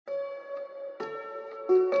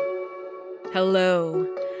Hello,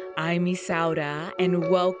 I'm Isaura, and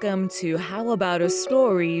welcome to How About a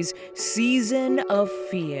Story's Season of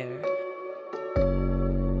Fear.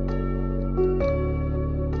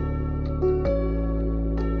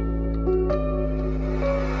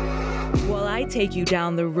 While I take you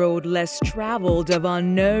down the road less traveled of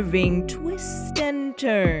unnerving twists and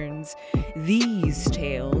turns, these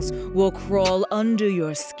tales will crawl under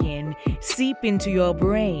your skin, seep into your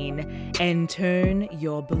brain, and turn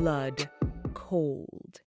your blood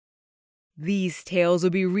cold. These tales will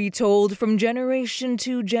be retold from generation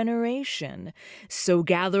to generation, so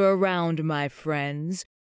gather around, my friends.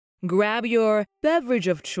 Grab your beverage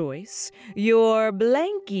of choice, your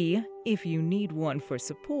blankie, if you need one for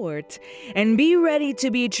support, and be ready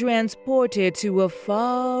to be transported to a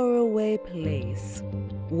faraway place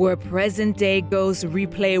where present-day ghosts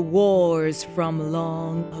replay wars from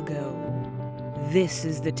long ago. This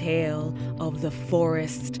is the tale of the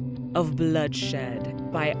Forest of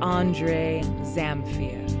Bloodshed by Andre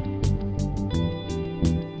Zamfir.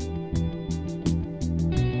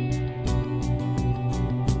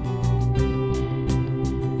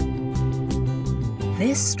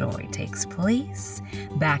 This story takes place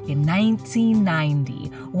back in 1990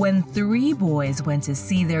 when 3 boys went to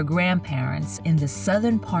see their grandparents in the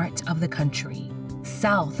southern part of the country,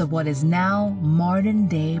 south of what is now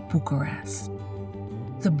modern-day Bucharest.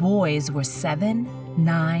 The boys were 7,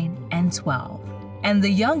 9, and 12, and the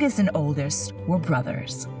youngest and oldest were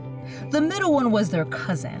brothers. The middle one was their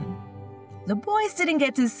cousin. The boys didn't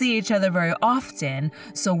get to see each other very often,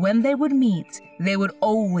 so when they would meet, they would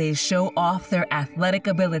always show off their athletic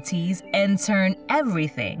abilities and turn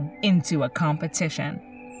everything into a competition.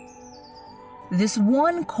 This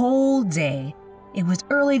one cold day, it was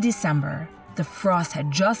early December, the frost had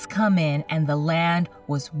just come in and the land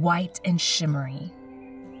was white and shimmery.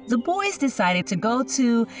 The boys decided to go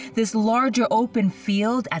to this larger open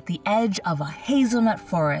field at the edge of a hazelnut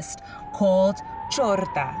forest called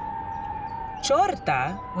Chorta.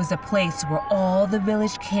 Chorta was a place where all the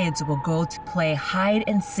village kids will go to play hide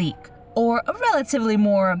and seek, or a relatively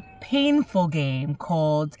more painful game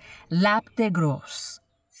called lapte gros,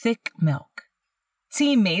 thick milk.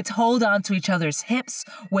 Teammates hold on to each other's hips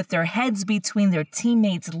with their heads between their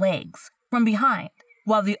teammates' legs from behind,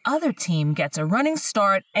 while the other team gets a running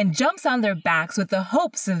start and jumps on their backs with the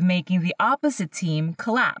hopes of making the opposite team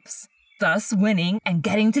collapse, thus winning and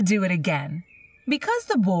getting to do it again. Because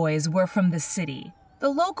the boys were from the city, the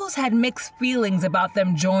locals had mixed feelings about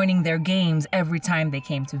them joining their games every time they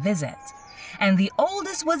came to visit. And the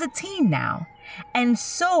oldest was a teen now, and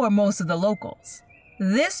so are most of the locals.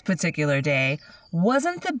 This particular day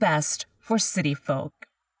wasn't the best for city folk.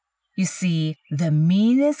 You see, the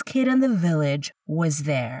meanest kid in the village was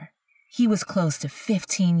there. He was close to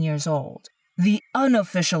 15 years old, the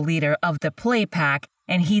unofficial leader of the play pack,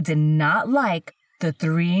 and he did not like the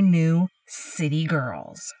 3 new city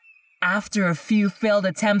girls. After a few failed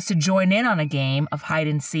attempts to join in on a game of hide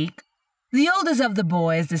and seek, the oldest of the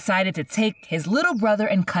boys decided to take his little brother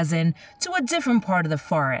and cousin to a different part of the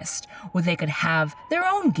forest where they could have their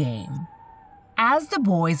own game. As the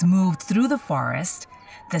boys moved through the forest,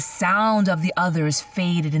 the sound of the others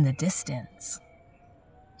faded in the distance.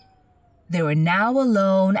 They were now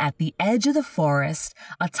alone at the edge of the forest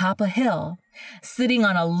atop a hill, sitting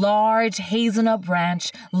on a large hazelnut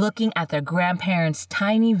branch looking at their grandparents'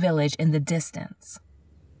 tiny village in the distance.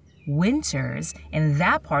 Winters in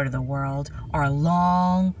that part of the world are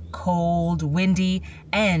long, cold, windy,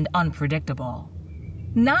 and unpredictable.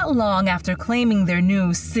 Not long after claiming their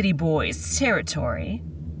new city boys' territory,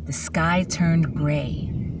 the sky turned gray.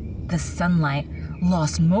 The sunlight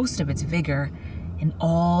lost most of its vigor, and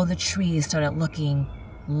all the trees started looking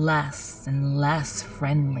less and less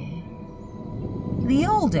friendly. The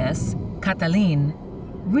oldest, Catalin,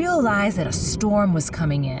 realized that a storm was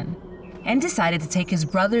coming in and decided to take his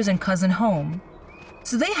brothers and cousin home.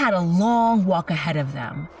 So they had a long walk ahead of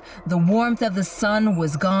them. The warmth of the sun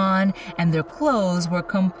was gone, and their clothes were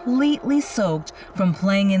completely soaked from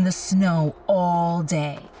playing in the snow all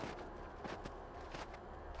day.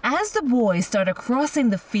 As the boys started crossing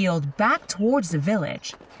the field back towards the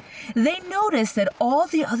village, they noticed that all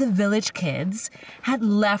the other village kids had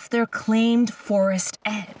left their claimed forest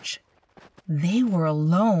edge. They were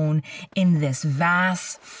alone in this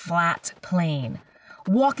vast, flat plain,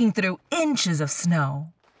 walking through inches of snow.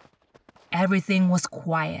 Everything was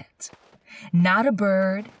quiet. Not a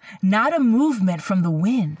bird, not a movement from the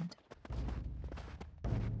wind.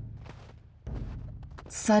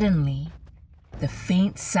 Suddenly, the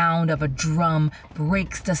faint sound of a drum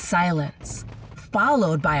breaks the silence,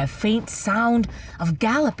 followed by a faint sound of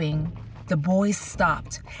galloping, The boys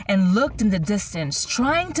stopped and looked in the distance,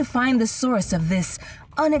 trying to find the source of this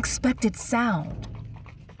unexpected sound.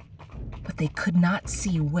 But they could not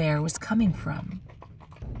see where it was coming from.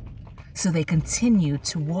 So they continued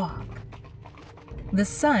to walk. The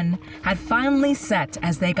sun had finally set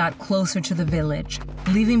as they got closer to the village,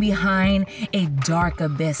 leaving behind a dark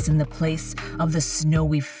abyss in the place of the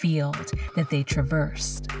snowy field that they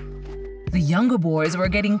traversed. The younger boys were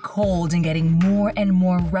getting cold and getting more and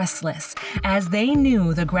more restless as they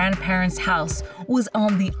knew the grandparents' house was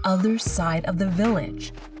on the other side of the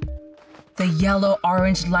village. The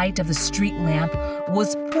yellow-orange light of the street lamp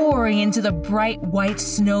was pouring into the bright white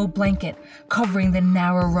snow blanket covering the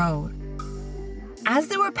narrow road. As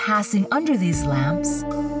they were passing under these lamps,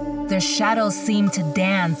 their shadows seemed to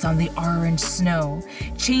dance on the orange snow,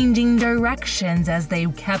 changing directions as they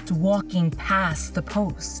kept walking past the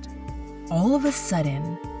post. All of a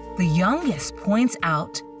sudden, the youngest points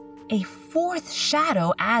out a fourth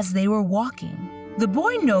shadow as they were walking. The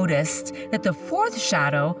boy noticed that the fourth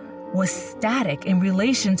shadow was static in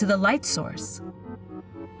relation to the light source.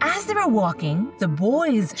 As they were walking, the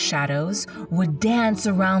boys' shadows would dance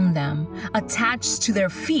around them, attached to their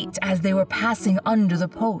feet as they were passing under the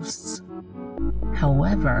posts.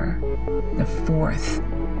 However, the fourth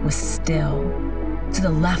was still to the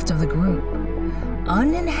left of the group,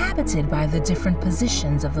 uninhabited by the different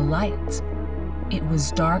positions of the light. It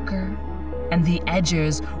was darker, and the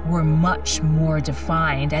edges were much more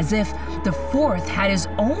defined, as if the fourth had his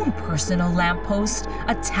own personal lamppost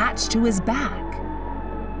attached to his back.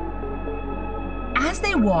 As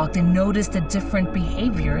they walked and noticed the different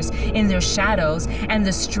behaviors in their shadows and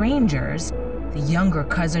the strangers, the younger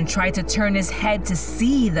cousin tried to turn his head to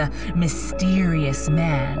see the mysterious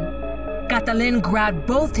man. Catalin grabbed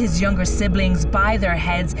both his younger siblings by their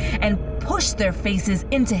heads and pushed their faces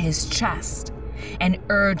into his chest and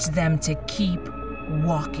urged them to keep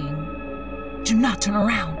walking. "Do not turn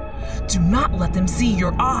around. Do not let them see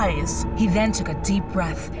your eyes." He then took a deep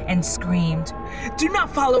breath and screamed, "Do not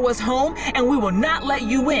follow us home, and we will not let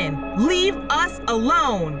you in. Leave us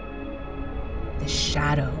alone." The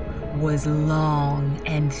shadow was long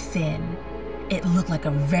and thin. It looked like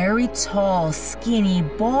a very tall, skinny,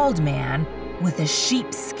 bald man with a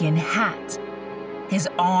sheepskin hat. His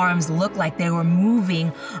arms looked like they were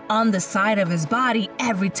moving on the side of his body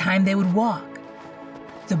every time they would walk.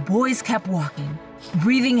 The boys kept walking,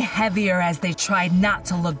 breathing heavier as they tried not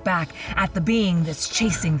to look back at the being that's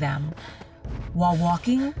chasing them. While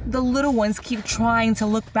walking, the little ones keep trying to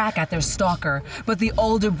look back at their stalker, but the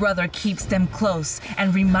older brother keeps them close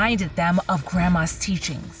and reminded them of Grandma's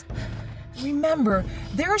teachings. "Remember,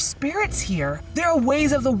 there are spirits here. There are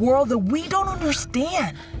ways of the world that we don't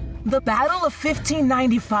understand. The Battle of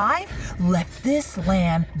 1595 left this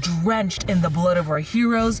land drenched in the blood of our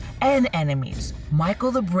heroes and enemies.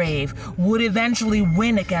 Michael the Brave would eventually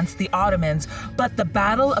win against the Ottomans, but the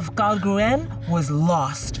Battle of Galguen was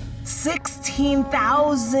lost.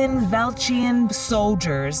 16,000 Valchian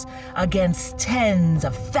soldiers against tens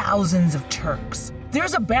of thousands of Turks.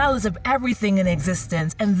 There's a balance of everything in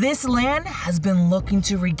existence, and this land has been looking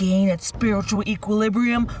to regain its spiritual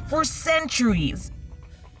equilibrium for centuries."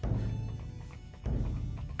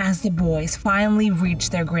 As the boys finally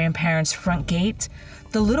reached their grandparents' front gate,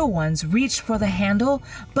 the little ones reached for the handle,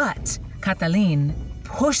 but Catalin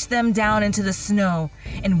pushed them down into the snow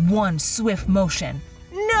in one swift motion.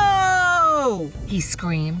 "No!" he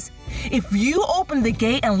screams. "If you open the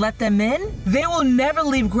gate and let them in, they will never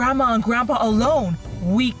leave Grandma and Grandpa alone.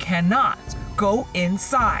 We cannot go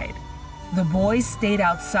inside." The boys stayed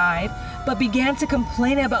outside, but began to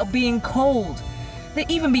complain about being cold. They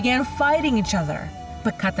even began fighting each other.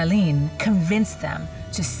 But Catalin convinced them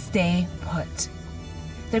to stay put.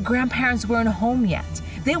 Their grandparents weren't home yet.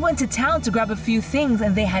 They went to town to grab a few things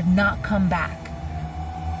and they had not come back.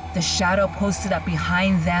 The shadow posted up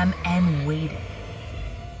behind them and waited.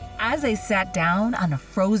 As they sat down on a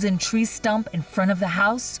frozen tree stump in front of the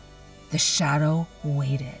house, the shadow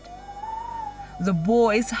waited. The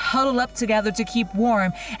boys huddled up together to keep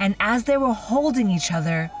warm, and as they were holding each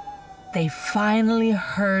other, they finally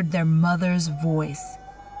heard their mother's voice.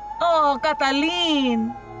 "Oh,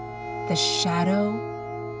 Catalin!" The shadow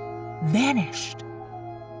vanished,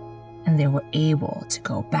 and they were able to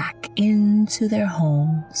go back into their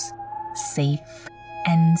homes, safe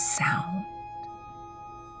and sound.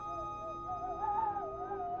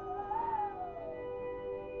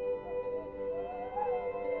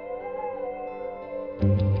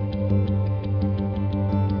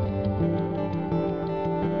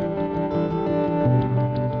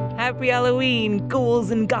 Happy Halloween, ghouls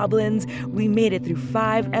and goblins. We made it through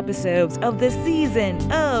 5 episodes of the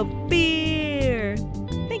season of fear.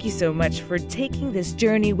 Thank you so much for taking this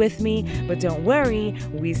journey with me, but don't worry,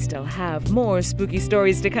 we still have more spooky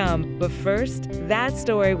stories to come. But first, that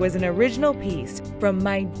story was an original piece from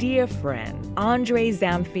my dear friend, Andre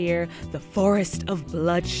Zamfir, The Forest of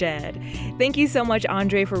Bloodshed. Thank you so much,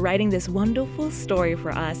 Andre, for writing this wonderful story for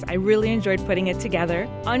us. I really enjoyed putting it together.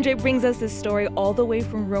 Andre brings us this story all the way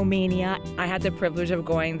from Romania. I had the privilege of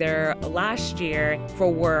going there last year for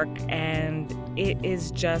work, and it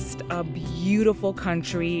is just a beautiful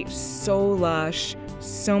country, so lush,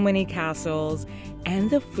 so many castles, and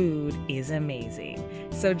the food is amazing.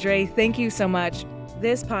 So Dre, thank you so much.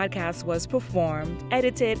 This podcast was performed,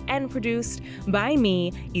 edited, and produced by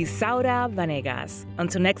me, Isaura Vanegas.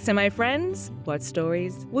 Until next time, my friends, what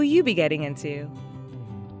stories will you be getting into?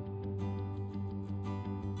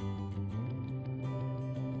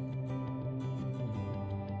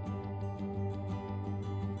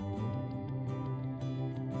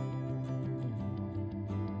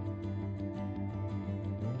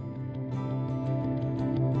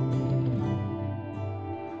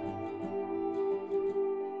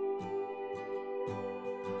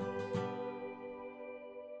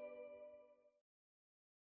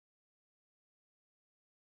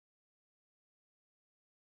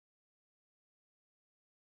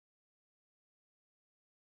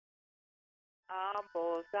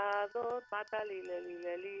 Ambosador, mata lile,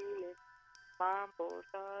 lile, lile.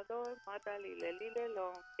 Ambosador, mata lile, lile,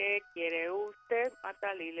 lo. ¿Qué quiere usted?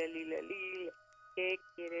 Mata lile, lile, lile. ¿Qué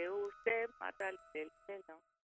quiere usted? Mata lile, lile, lo.